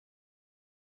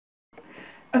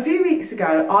A few weeks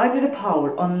ago, I did a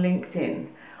poll on LinkedIn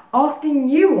asking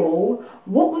you all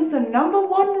what was the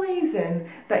 #1 reason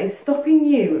that is stopping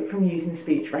you from using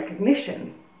speech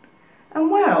recognition.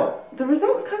 And well, the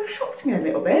results kind of shocked me a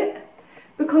little bit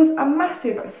because a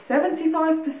massive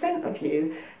 75% of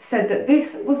you said that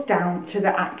this was down to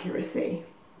the accuracy.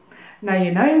 Now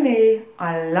you know me,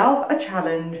 I love a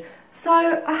challenge, so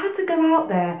I had to go out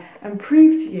there and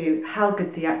prove to you how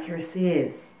good the accuracy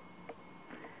is.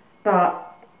 But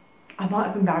I might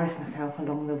have embarrassed myself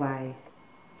along the way.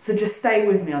 So just stay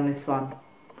with me on this one.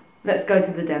 Let's go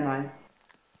to the demo.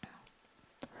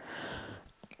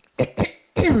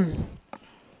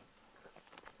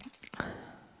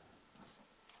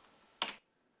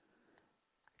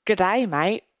 G'day,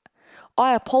 mate.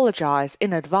 I apologise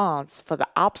in advance for the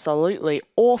absolutely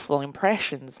awful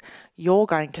impressions you're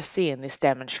going to see in this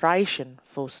demonstration,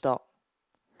 full stop.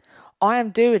 I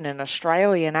am doing an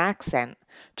Australian accent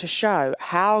to show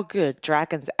how good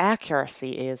Dragon's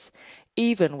accuracy is,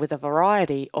 even with a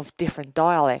variety of different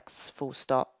dialects, full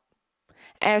stop.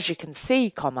 As you can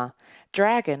see,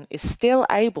 Dragon is still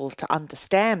able to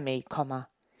understand me,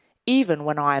 even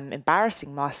when I am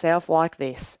embarrassing myself like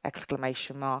this, !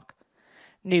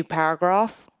 New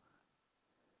paragraph.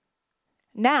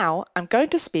 Now I'm going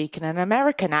to speak in an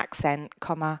American accent,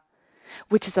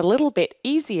 which is a little bit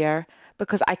easier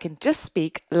because I can just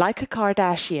speak like a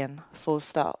Kardashian, full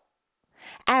stop.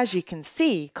 As you can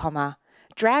see,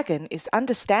 Dragon is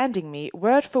understanding me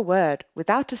word for word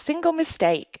without a single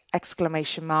mistake, !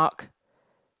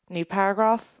 New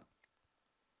paragraph.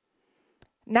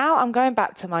 Now I'm going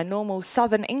back to my normal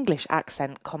Southern English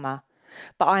accent,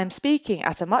 but I am speaking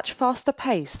at a much faster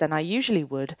pace than I usually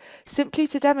would, simply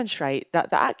to demonstrate that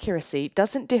the accuracy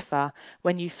doesn't differ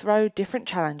when you throw different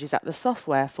challenges at the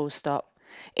software, full stop.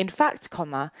 In fact,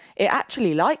 it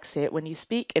actually likes it when you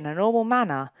speak in a normal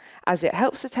manner, as it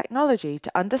helps the technology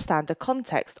to understand the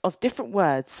context of different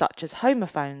words such as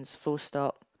homophones, full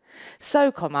stop.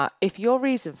 So, if your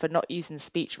reason for not using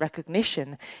speech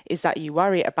recognition is that you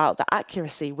worry about the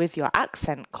accuracy with your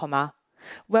accent,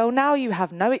 well, now you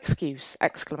have no excuse, !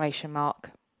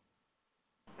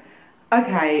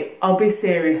 Okay, I'll be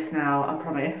serious now, I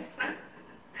promise.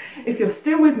 If you're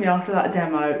still with me after that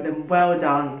demo, then well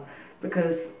done,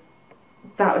 because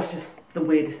that was just the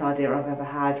weirdest idea I've ever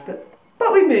had,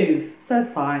 but we move, so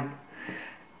it's fine.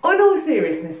 In all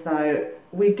seriousness though,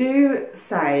 we do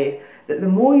say that the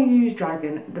more you use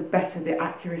Dragon, the better the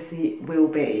accuracy will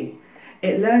be.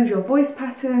 It learns your voice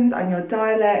patterns and your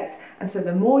dialect, and so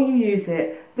the more you use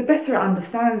it, the better it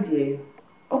understands you.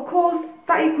 Of course,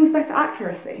 that equals better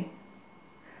accuracy.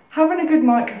 Having a good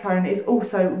microphone is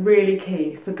also really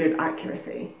key for good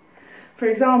accuracy. For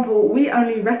example, we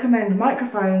only recommend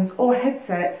microphones or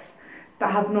headsets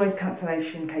that have noise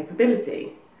cancellation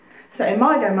capability. So in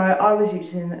my demo, I was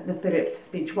using the Philips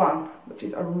Speech 1, which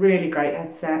is a really great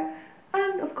headset,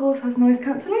 and of course has noise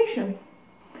cancellation.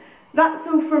 That's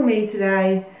all from me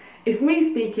today. If me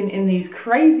speaking in these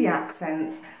crazy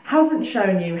accents hasn't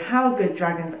shown you how good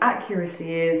Dragon's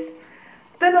accuracy is,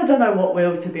 then I don't know what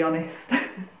will, to be honest.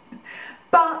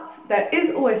 But there is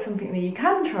always something that you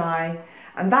can try,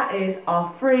 and that is our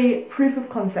free proof of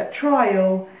concept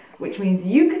trial, which means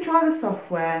you can try the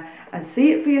software and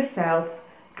see it for yourself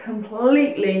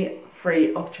completely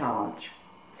free of charge.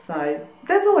 So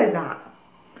there's always that.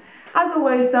 As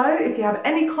always though, if you have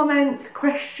any comments,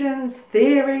 questions,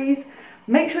 theories,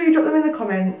 make sure you drop them in the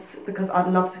comments because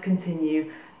I'd love to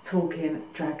continue talking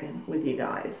Dragon with you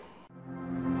guys.